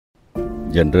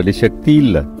ಜನರಲ್ಲಿ ಶಕ್ತಿ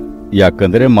ಇಲ್ಲ.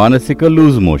 ಯಾಕಂದ್ರೆ ಮಾನಸಿಕ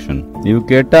ಲೂಸ್ ಮೋಷನ್. ನೀವು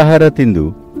ಕೆಟ್ಟ ಆಹಾರ ತಿಂದು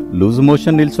ಲೂಸ್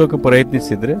ಮೋಷನ್ ನಿಲ್ಸೋಕೆ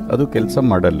ಪ್ರಯತ್ನಿಸಿದ್ರೆ ಅದು ಕೆಲಸ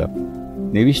ಮಾಡಲ್ಲ.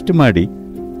 ನೀವಿಷ್ಟು ಮಾಡಿ,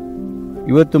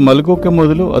 ಇವತ್ತು ಮಲಗೋಕೆ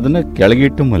ಮೊದಲು ಅದನ್ನ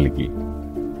ಕೆಳಗಿಟ್ಟು ಮಲಗಿ.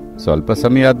 ಸ್ವಲ್ಪ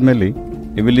ಸಮಯ ಆದ್ಮೇಲೆ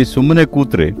ನೀವಿಲ್ಲಿ ಸುಮ್ಮನೆ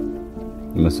ಕೂತ್ರೆ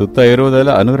ನಿಮ್ಮ ಸುತ್ತ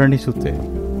ಇರೋದೆಲ್ಲ ಅನುರಣಿಸುತ್ತೆ.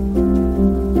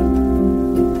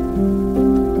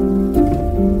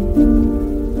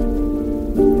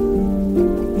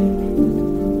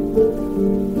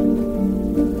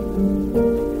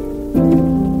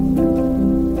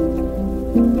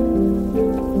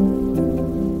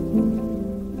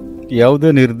 ಯಾವುದೇ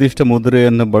ನಿರ್ದಿಷ್ಟ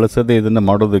ಮುದ್ರೆಯನ್ನು ಬಳಸದೆ ಇದನ್ನ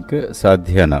ಮಾಡೋದಕ್ಕೆ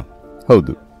ಸಾಧ್ಯನಾ?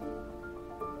 ಹೌದು.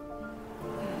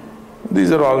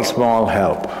 These are all small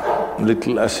help,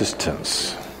 little assistance.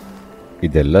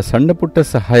 ಇದೆಲ್ಲ ಸಣ್ಣ ಪುಟ್ಟ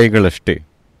ಸಹಾಯಗಳಷ್ಟೇ.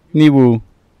 ನೀವು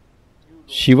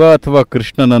ಶಿವ ಅಥವಾ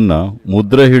ಕೃಷ್ಣನನ್ನ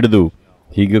ಮುದ್ರೆ ಹಿಡಿದು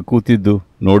ಹೀಗೆ ಕೂತಿದ್ದು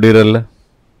ನೋಡಿರಲ್ಲ.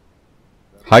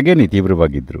 ಹಾಗೇನೆ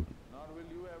ತೀವ್ರವಾಗಿದ್ರು.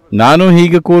 ನಾನು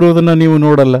ಹೀಗೆ ಕೂರೋದನ್ನ ನೀವು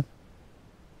ನೋಡಲ್ಲ.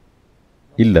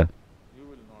 ಇಲ್ಲ,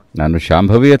 ನಾನು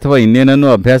ಶಾಂಭವಿ ಅಥವಾ ಇನ್ನೇನನ್ನು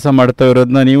ಅಭ್ಯಾಸ ಮಾಡ್ತಾ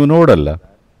ಇರೋದನ್ನ ನೀವು ನೋಡಲ್ಲ.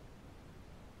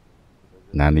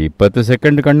 ನಾನು 20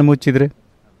 ಸೆಕೆಂಡ್ ಕಣ್ಣು ಮುಚ್ಚಿದ್ರೆ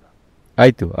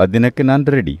ಆಯ್ತು, ಆ ದಿನಕ್ಕೆ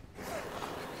ನಾನು ರೆಡಿ.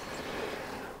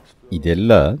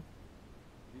 ಇದೆಲ್ಲ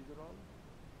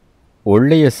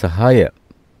ಒಳ್ಳೆಯ ಸಹಾಯ.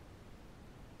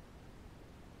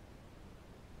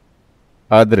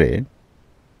 ಆದರೆ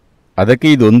ಅದಕ್ಕೆ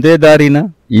ಇದೊಂದೇ ದಾರಿನ?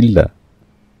 ಇಲ್ಲ.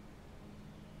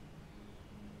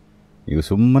 ನೀವು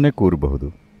ಸುಮ್ಮನೆ ಕೂರಬಹುದು.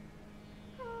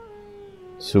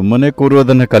 ಸುಮ್ಮನೆ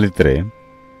ಕೂರುವುದನ್ನು ಕಲಿತರೆ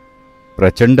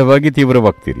ಪ್ರಚಂಡವಾಗಿ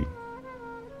ತೀವ್ರವಾಗ್ತೀರಿ.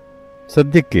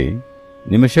 ಸದ್ಯಕ್ಕೆ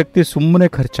ನಿಮ್ಮ ಶಕ್ತಿ ಸುಮ್ಮನೆ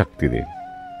ಖರ್ಚಾಗ್ತಿದೆ.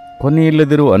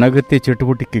 ಕೊನೆಯಿಲ್ಲದಿರುವ ಅನಗತ್ಯ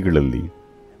ಚಟುವಟಿಕೆಗಳಲ್ಲಿ.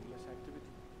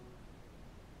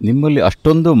 ನಿಮ್ಮಲ್ಲಿ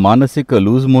ಅಷ್ಟೊಂದು ಮಾನಸಿಕ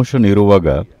ಲೂಸ್ ಮೋಷನ್ ಇರುವಾಗ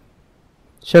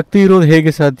ಶಕ್ತಿ ಇರೋದು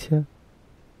ಹೇಗೆ ಸಾಧ್ಯ?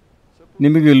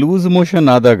 ನಿಮಗೆ ಲೂಸ್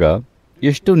ಮೋಷನ್ ಆದಾಗ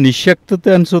ಎಷ್ಟು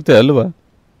ನಿಶ್ಶಕ್ತತೆ ಅನಿಸುತ್ತೆ ಅಲ್ವಾ?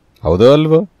 ಹೌದೋ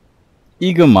ಅಲ್ವಾ?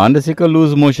 ಈಗ ಮಾನಸಿಕ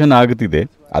ಲೂಸ್ ಮೋಷನ್ ಆಗುತ್ತಿದೆ,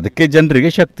 ಅದಕ್ಕೆ ಜನರಿಗೆ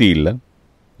ಶಕ್ತಿ ಇಲ್ಲ.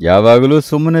 ಯಾವಾಗಲೂ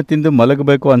ಸುಮ್ಮನೆ ತಿಂದು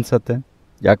ಮಲಗಬೇಕು ಅನ್ಸತ್ತೆ.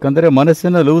 ಯಾಕಂದರೆ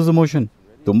ಮನಸ್ಸಿನ ಲೂಸ್ ಮೋಷನ್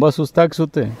ತುಂಬ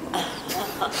ಸುಸ್ತಾಗಿಸುತ್ತೆ.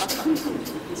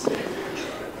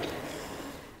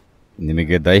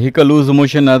 ನಿಮಗೆ ದೈಹಿಕ ಲೂಸ್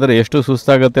ಮೋಷನ್ ಆದರೆ ಎಷ್ಟು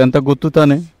ಸುಸ್ತಾಗತ್ತೆ ಅಂತ ಗೊತ್ತು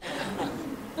ತಾನೆ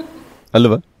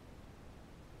ಅಲ್ವಾ?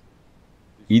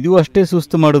 ಇದು ಅಷ್ಟೇ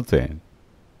ಸುಸ್ತು ಮಾಡುತ್ತೆ.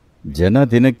 ಜನ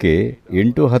ದಿನಕ್ಕೆ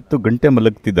 8-10 ಗಂಟೆ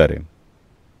ಮಲಗ್ತಿದ್ದಾರೆ.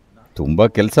 ತುಂಬ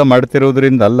ಕೆಲಸ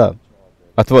ಮಾಡ್ತಿರೋದ್ರಿಂದ ಅಲ್ಲ,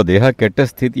 ಅಥವಾ ದೇಹ ಕೆಟ್ಟ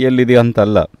ಸ್ಥಿತಿಯಲ್ಲಿದೆ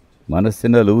ಅಂತಲ್ಲ.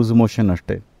 ಮನಸ್ಸಿನ ಲೂಸ್ ಮೋಷನ್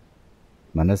ಅಷ್ಟೇ.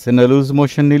 ಮನಸ್ಸಿನ ಲೂಸ್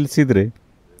ಮೋಷನ್ ನಿಲ್ಲಿಸಿದ್ರೆ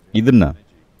ಇದನ್ನ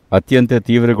ಅತ್ಯಂತ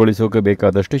ತೀವ್ರಗೊಳಿಸೋಕೆ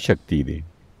ಬೇಕಾದಷ್ಟು ಶಕ್ತಿ ಇದೆ.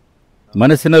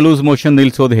 ಮನಸ್ಸಿನ ಲೂಸ್ ಮೋಷನ್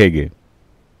ನಿಲ್ಲಿಸೋದು ಹೇಗೆ?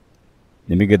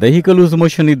 ನಿಮಗೆ ದೈಹಿಕ ಲೂಸ್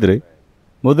ಮೋಷನ್ ಇದ್ರೆ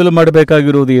ಮೊದಲು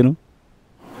ಮಾಡಬೇಕಾಗಿರೋದು ಏನು?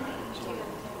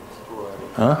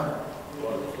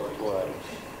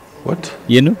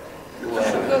 ಏನು?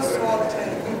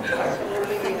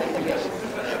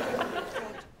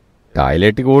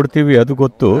 ಟಾಯ್ಲೆಟ್ಗೆ ಓಡ್ತೀವಿ, ಅದು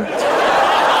ಗೊತ್ತು.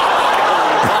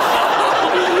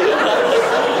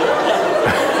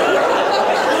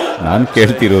 ನಾನು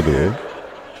ಕೇಳ್ತಿರೋದು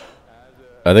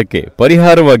ಅದಕ್ಕೆ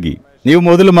ಪರಿಹಾರವಾಗಿ ನೀವು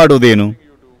ಮೊದಲು ಮಾಡೋದೇನು?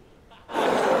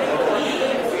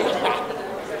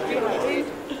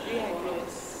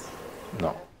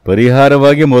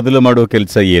 ಪರಿಹಾರವಾಗಿ ಮೊದಲು ಮಾಡೋ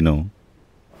ಕೆಲಸ ಏನು?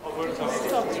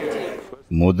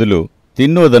 ಮೊದಲು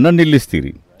ತಿನ್ನೋದನ್ನ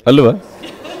ನಿಲ್ಲಿಸ್ತೀರಿ ಅಲ್ವಾ?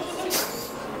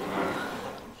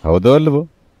 ಹೌದೋ ಅಲ್ವೋ?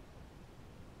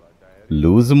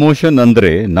 ಲೂಸ್ ಮೋಷನ್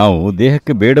ಅಂದ್ರೆ ನಾವು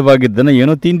ದೇಹಕ್ಕೆ ಬೇಡವಾಗಿದ್ದನ್ನ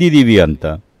ಏನೋ ತಿಂದಿದ್ದೀವಿ ಅಂತ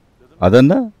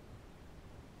ಅದನ್ನ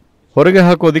ಹೊರಗೆ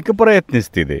ಹಾಕೋದಿಕ್ಕೆ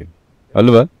ಪ್ರಯತ್ನಿಸ್ತಿದೆ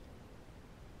ಅಲ್ವಾ?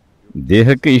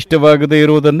 ದೇಹಕ್ಕೆ ಇಷ್ಟವಾಗದೇ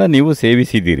ಇರೋದನ್ನ ನೀವು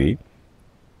ಸೇವಿಸಿದ್ದೀರಿ,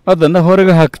 ಅದನ್ನ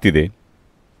ಹೊರಗೆ ಹಾಕ್ತಿದೆ.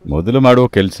 ಮೊದಲು ಮಾಡುವ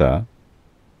ಕೆಲಸ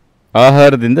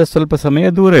ಆಹಾರದಿಂದ ಸ್ವಲ್ಪ ಸಮಯ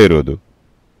ದೂರ ಇರೋದು.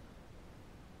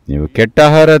 ನೀವು ಕೆಟ್ಟ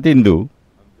ಆಹಾರ ತಿಂದು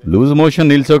ಲೂಸ್ ಮೋಷನ್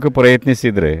ನಿಲ್ಲಿಸೋಕೆ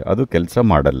ಪ್ರಯತ್ನಿಸಿದರೆ ಅದು ಕೆಲಸ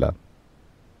ಮಾಡಲ್ಲ.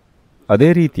 ಅದೇ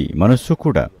ರೀತಿ ಮನಸ್ಸು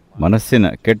ಕೂಡ. ಮನಸ್ಸಿನ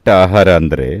ಕೆಟ್ಟ ಆಹಾರ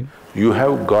ಅಂದರೆ You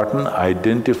have gotten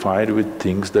identified with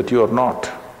things that you are not.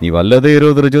 ನೀವಲ್ಲದೇ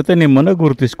ಇರೋದ್ರ ಜೊತೆ ನಿಮ್ಮನ್ನು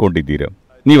ಗುರುತಿಸ್ಕೊಂಡಿದ್ದೀರ.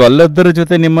 ನೀವಲ್ಲದರ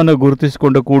ಜೊತೆ ನಿಮ್ಮನ್ನು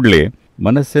ಗುರುತಿಸ್ಕೊಂಡ ಕೂಡಲೇ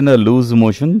ಮನಸ್ಸಿನ ಲೂಸ್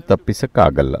ಮೋಷನ್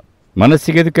ತಪ್ಪಿಸಕ್ಕಾಗಲ್ಲ.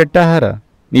 ಮನಸ್ಸಿಗೆ ಅದು ಕೆಟ್ಟ ಆಹಾರ.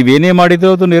 ನೀವೇನೇ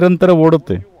ಮಾಡಿದರೂ ಅದು ನಿರಂತರ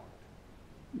ಓಡುತ್ತೆ.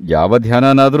 ಯಾವ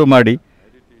ಧ್ಯಾನನಾದರೂ ಮಾಡಿ,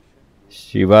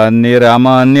 ಶಿವ ಅನ್ನೇ ರಾಮ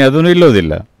ಅನ್ನೇ, ಅದು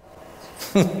ನಿಲ್ಲೋದಿಲ್ಲ.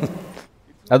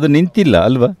 ಅದು ನಿಂತಿಲ್ಲ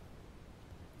ಅಲ್ವಾ?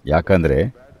 ಯಾಕಂದ್ರೆ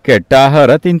ಕೆಟ್ಟ ಆಹಾರ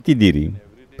ತಿಂತಿದ್ದೀರಿ.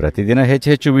 ಪ್ರತಿದಿನ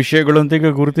ಹೆಚ್ಚು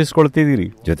ವಿಷಯಗಳೊಂದಿಗೆ ಗುರುತಿಸ್ಕೊಳ್ತಿದ್ದೀರಿ.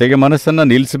 ಜೊತೆಗೆ ಮನಸ್ಸನ್ನು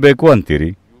ನಿಲ್ಲಿಸಬೇಕು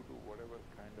ಅಂತೀರಿ.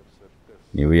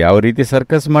 ನೀವು ಯಾವ ರೀತಿ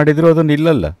ಸರ್ಕಸ್ ಮಾಡಿದ್ರೂ ಅದು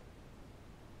ನಿಲ್ಲಲ್ಲ.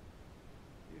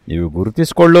 ನೀವು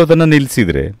ಗುರುತಿಸ್ಕೊಳ್ಳೋದನ್ನು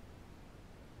ನಿಲ್ಲಿಸಿದ್ರೆ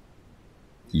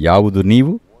ಯಾವುದು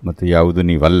ನೀವು ಮತ್ತು ಯಾವುದು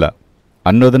ನೀವಲ್ಲ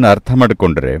ಅನ್ನೋದನ್ನು ಅರ್ಥ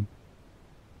ಮಾಡಿಕೊಂಡ್ರೆ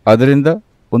ಅದರಿಂದ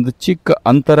ಒಂದು ಚಿಕ್ಕ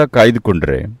ಅಂತರ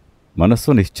ಕಾಯ್ದುಕೊಂಡ್ರೆ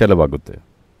ಮನಸ್ಸು ನಿಶ್ಚಲವಾಗುತ್ತೆ.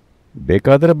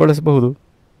 ಬೇಕಾದರೆ ಬಳಸಬಹುದು,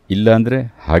 ಇಲ್ಲಾಂದರೆ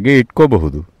ಹಾಗೆ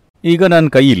ಇಟ್ಕೋಬಹುದು. ಈಗ ನನ್ನ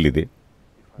ಕೈ ಇಲ್ಲಿದೆ,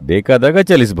 ಬೇಕಾದಾಗ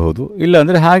ಚಲಿಸಬಹುದು,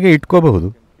 ಇಲ್ಲಾಂದರೆ ಹಾಗೆ ಇಟ್ಕೋಬಹುದು.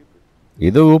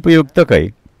 ಇದು ಉಪಯುಕ್ತ ಕೈ.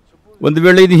 ಒಂದು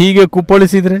ವೇಳೆ ಇದು ಹೀಗೆ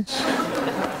ಕುಪ್ಪಳಿಸಿದರೆ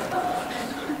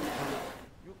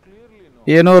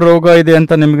ಏನೋ ರೋಗ ಇದೆ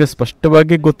ಅಂತ ನಿಮಗೆ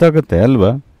ಸ್ಪಷ್ಟವಾಗಿ ಗೊತ್ತಾಗುತ್ತೆ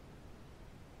ಅಲ್ವಾ?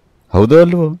 ಹೌದೋ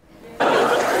ಅಲ್ವೋ?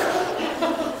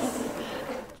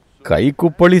 ಕೈ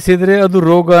ಕುಪ್ಪಳಿಸಿದರೆ ಅದು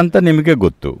ರೋಗ ಅಂತ ನಿಮಗೆ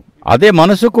ಗೊತ್ತು. ಅದೇ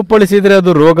ಮನಸ್ಸು ಕುಪ್ಪಳಿಸಿದರೆ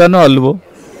ಅದು ರೋಗನೋ ಅಲ್ವೋ?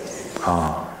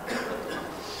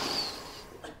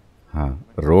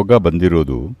 ರೋಗ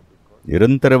ಬಂದಿರೋದು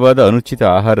ನಿರಂತರವಾದ ಅನುಚಿತ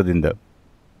ಆಹಾರದಿಂದ.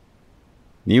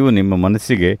 ನೀವು ನಿಮ್ಮ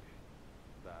ಮನಸ್ಸಿಗೆ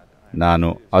ನಾನು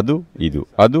ಅದು ಇದು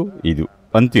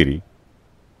ಅಂತೀರಿ.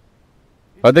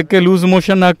 ಅದಕ್ಕೆ ಲೂಸ್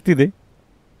ಮೋಷನ್ ಆಗ್ತಿದೆ.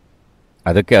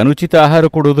 ಅದಕ್ಕೆ ಅನುಚಿತ ಆಹಾರ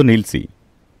ಕೊಡೋದು ನಿಲ್ಲಿಸಿ.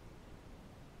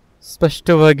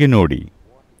 ಸ್ಪಷ್ಟವಾಗಿ ನೋಡಿ,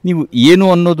 ನೀವು ಏನು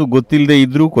ಅನ್ನೋದು ಗೊತ್ತಿಲ್ಲದೆ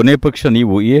ಇದ್ರೂ ಕೊನೆ ಪಕ್ಷ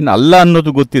ನೀವು ಏನು ಅಲ್ಲ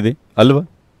ಅನ್ನೋದು ಗೊತ್ತಿದೆ ಅಲ್ವಾ?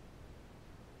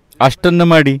 ಅಷ್ಟನ್ನು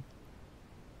ಮಾಡಿ.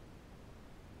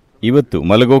 ಇವತ್ತು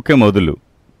ಮಲಗೋಕೆ ಮೊದಲು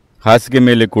ಹಾಸಿಗೆ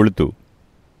ಮೇಲೆ ಕುಳಿತು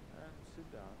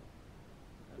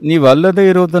ನೀವು ಅಲ್ಲದೇ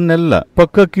ಇರೋದನ್ನೆಲ್ಲ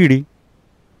ಪಕ್ಕಕ್ಕಿಡಿ.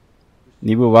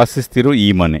 ನೀವು ವಾಸಿಸ್ತಿರೋ ಈ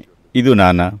ಮನೆ, ಇದು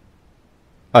ನಾನಾ?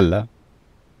 ಅಲ್ಲ.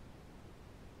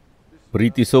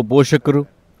 ಪ್ರೀತಿಸೋ ಪೋಷಕರು,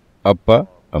 ಅಪ್ಪ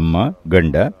ಅಮ್ಮ,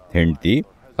 ಗಂಡ ಹೆಂಡತಿ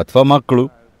ಅಥವಾ ಮಕ್ಕಳು,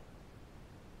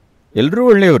 ಎಲ್ಲರೂ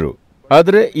ಒಳ್ಳೆಯವರು.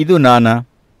 ಆದರೆ ಇದು ನಾನಾ?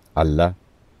 ಅಲ್ಲ.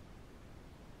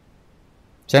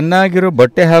 ಚೆನ್ನಾಗಿರೋ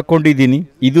ಬಟ್ಟೆ ಹಾಕ್ಕೊಂಡಿದ್ದೀನಿ,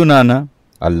 ಇದು ನಾನಾ?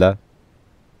 ಅಲ್ಲ.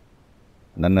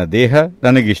 ನನ್ನ ದೇಹ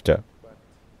ನನಗಿಷ್ಟ,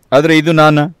 ಆದರೆ ಇದು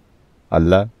ನಾನಾ?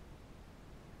 ಅಲ್ಲ.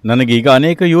 ನನಗೀಗ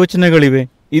ಅನೇಕ ಯೋಚನೆಗಳಿವೆ,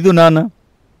 ಇದು ನಾನಾ?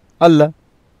 ಅಲ್ಲ.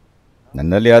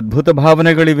 ನನ್ನಲ್ಲಿ ಅದ್ಭುತ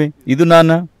ಭಾವನೆಗಳಿವೆ, ಇದು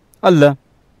ನಾನಾ? ಅಲ್ಲ.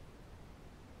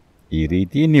 ಈ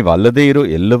ರೀತಿ ನೀವು ಅಲ್ಲದೇ ಇರೋ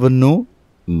ಎಲ್ಲವನ್ನೂ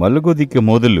ಮಲಗೋದಿಕ್ಕೆ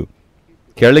ಮೊದಲು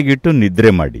ಕೆಳಗಿಟ್ಟು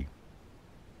ನಿದ್ರೆ ಮಾಡಿ.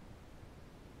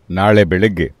 ನಾಳೆ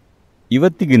ಬೆಳಗ್ಗೆ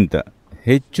ಇವತ್ತಿಗಿಂತ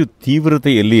ಹೆಚ್ಚು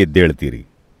ತೀವ್ರತೆಯಲ್ಲಿ ಎದ್ದೇಳ್ತೀರಿ.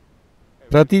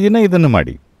 ಪ್ರತಿದಿನ ಇದನ್ನು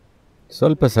ಮಾಡಿ.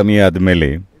 ಸ್ವಲ್ಪ ಸಮಯ ಆದಮೇಲೆ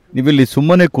ನೀವಿಲ್ಲಿ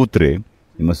ಸುಮ್ಮನೆ ಕೂತ್ರೆ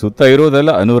ನಿಮ್ಮ ಸುತ್ತ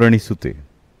ಇರೋದೆಲ್ಲ ಅನುರಣಿಸುತ್ತೆ.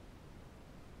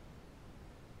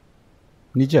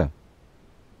 ನಿಜ.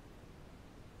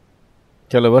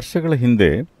 ಕೆಲ ವರ್ಷಗಳ ಹಿಂದೆ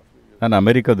ನಾನು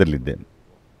ಅಮೆರಿಕದಲ್ಲಿದ್ದೆ.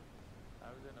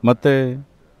 ಮತ್ತು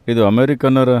ಇದು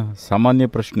ಅಮೆರಿಕನ್ನರ ಸಾಮಾನ್ಯ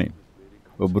ಪ್ರಶ್ನೆ.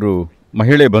 ಒಬ್ಬರು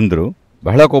ಮಹಿಳೆ ಬಂದರು,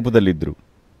 ಬಹಳ ಕೋಪದಲ್ಲಿದ್ದರು.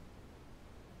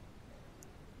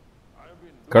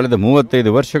 ಕಳೆದ 35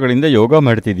 ವರ್ಷಗಳಿಂದ ಯೋಗ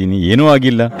ಮಾಡ್ತಿದ್ದೀನಿ, ಏನೂ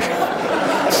ಆಗಿಲ್ಲ.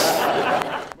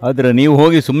 ಆದರೆ ನೀವು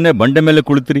ಹೋಗಿ ಸುಮ್ಮನೆ ಬಂಡೆ ಮೇಲೆ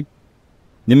ಕುಳಿತ್ರಿ,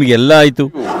 ನಿಮಗೆಲ್ಲ ಆಯಿತು.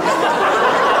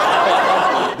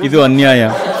 ಇದು ಅನ್ಯಾಯ.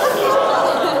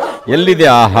 ಎಲ್ಲಿದೆ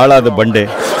ಆ ಹಾಳಾದ ಬಂಡೆ?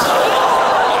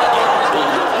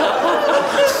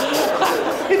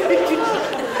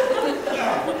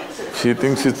 She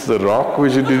thinks it's the rock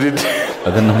which did it.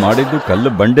 ಅದನ್ನು ಮಾಡಿದ್ದು ಕಲ್ಲು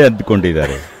ಬಂಡೆ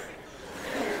ಅಂದುಕೊಂಡಿದ್ದಾರೆ.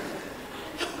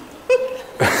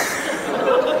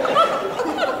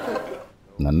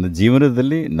 ನನ್ನ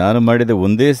ಜೀವನದಲ್ಲಿ ನಾನು ಮಾಡಿದ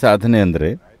ಒಂದೇ ಸಾಧನೆ ಅಂದರೆ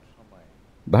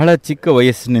ಬಹಳ ಚಿಕ್ಕ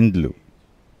ವಯಸ್ಸಿನಿಂದಲೂ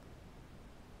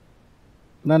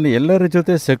ನಾನು ಎಲ್ಲರ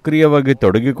ಜೊತೆ ಸಕ್ರಿಯವಾಗಿ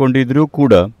ತೊಡಗಿಕೊಂಡಿದ್ರೂ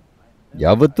ಕೂಡ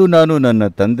ಯಾವತ್ತೂ ನಾನು ನನ್ನ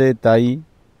ತಂದೆ ತಾಯಿ,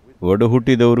 ಒಡ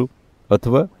ಹುಟ್ಟಿದವರು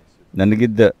ಅಥವಾ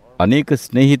ನನಗಿದ್ದ ಅನೇಕ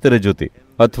ಸ್ನೇಹಿತರ ಜೊತೆ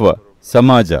ಅಥವಾ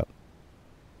ಸಮಾಜ,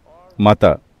 ಮತ,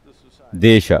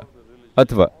 ದೇಶ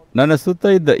ಅಥವಾ ನನ್ನ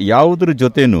ಸುತ್ತ ಇದ್ದ ಯಾವುದ್ರ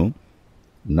ಜೊತೆನೂ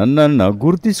ನನ್ನನ್ನು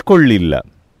ಗುರುತಿಸಿಕೊಳ್ಳಲಿಲ್ಲ.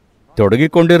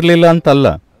 ತೊಡಗಿಕೊಂಡಿರಲಿಲ್ಲ ಅಂತಲ್ಲ,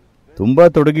 ತುಂಬ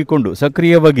ತೊಡಗಿಕೊಂಡು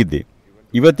ಸಕ್ರಿಯವಾಗಿದ್ದೆ.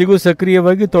 ಇವತ್ತಿಗೂ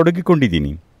ಸಕ್ರಿಯವಾಗಿ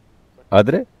ತೊಡಗಿಕೊಂಡಿದ್ದೀನಿ,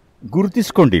 ಆದರೆ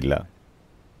ಗುರುತಿಸ್ಕೊಂಡಿಲ್ಲ.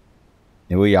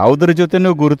 ನೀವು ಯಾವುದರ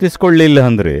ಜೊತೆನೂ ಗುರುತಿಸ್ಕೊಳ್ಳಲಿಲ್ಲ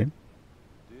ಅಂದರೆ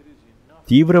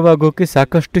ತೀವ್ರವಾಗೋಕ್ಕೆ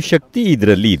ಸಾಕಷ್ಟು ಶಕ್ತಿ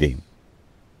ಇದರಲ್ಲಿ ಇದೆ.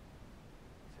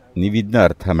 ನೀವಿದನ್ನ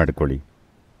ಅರ್ಥ ಮಾಡ್ಕೊಳ್ಳಿ.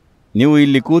 ನೀವು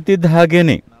ಇಲ್ಲಿ ಕೂತಿದ್ದ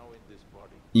ಹಾಗೇನೆ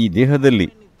ಈ ದೇಹದಲ್ಲಿ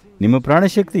ನಿಮ್ಮ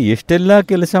ಪ್ರಾಣಶಕ್ತಿ ಎಷ್ಟೆಲ್ಲ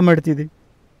ಕೆಲಸ ಮಾಡ್ತಿದೆ.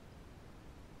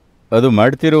 ಅದು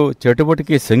ಮಾಡ್ತಿರೋ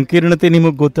ಚಟುವಟಿಕೆ ಸಂಕೀರ್ಣತೆ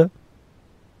ನಿಮಗೆ ಗೊತ್ತಾ?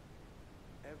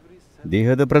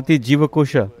 ದೇಹದ ಪ್ರತಿ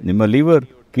ಜೀವಕೋಶ, ನಿಮ್ಮ ಲಿವರ್,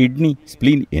 ಕಿಡ್ನಿ,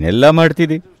 ಸ್ಪ್ಲೀನ್ ಏನೆಲ್ಲ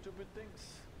ಮಾಡ್ತಿದೆ.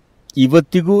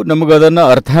 ಇವತ್ತಿಗೂ ನಮಗದನ್ನು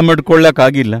ಅರ್ಥ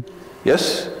ಮಾಡ್ಕೊಳ್ಳಕ್ಕಾಗಿಲ್ಲ.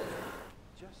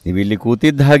 ನೀವಿಲ್ಲಿ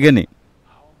ಕೂತಿದ್ದ ಹಾಗೇನೆ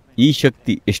ಈ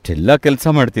ಶಕ್ತಿ ಎಷ್ಟೆಲ್ಲ ಕೆಲಸ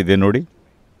ಮಾಡ್ತಿದೆ ನೋಡಿ.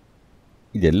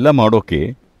 ಇದೆಲ್ಲ ಮಾಡೋಕೆ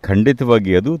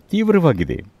ಖಂಡಿತವಾಗಿ ಅದು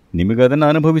ತೀವ್ರವಾಗಿದೆ. ನಿಮಗದನ್ನು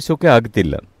ಅನುಭವಿಸೋಕೆ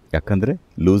ಆಗ್ತಿಲ್ಲ, ಯಾಕಂದರೆ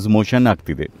ಲೂಸ್ ಮೋಷನ್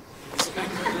ಆಗ್ತಿದೆ.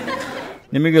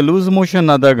 ನಿಮಗೆ ಲೂಸ್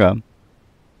ಮೋಷನ್ ಆದಾಗ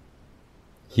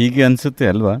ಹೀಗೆ ಅನಿಸುತ್ತೆ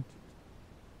ಅಲ್ವಾ?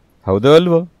 ಹೌದೋ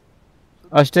ಅಲ್ವೋ?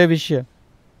 ಅಷ್ಟೇ ವಿಷಯ.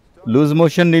 ಲೂಸ್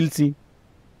ಮೋಷನ್ ನಿಲ್ಲಿಸಿ.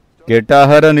 ಕೆಟ್ಟ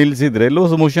ಆಹಾರ ನಿಲ್ಲಿಸಿದ್ರೆ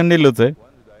ಲೂಸ್ ಮೋಷನ್ ನಿಲ್ಲುತ್ತೆ.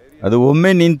 ಅದು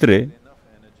ಒಮ್ಮೆ ನಿಂತರೆ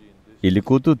ಇಲ್ಲಿ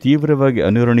ಕೂತು ತೀವ್ರವಾಗಿ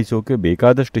ಅನುರಣಿಸೋಕೆ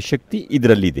ಬೇಕಾದಷ್ಟು ಶಕ್ತಿ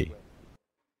ಇದರಲ್ಲಿದೆ.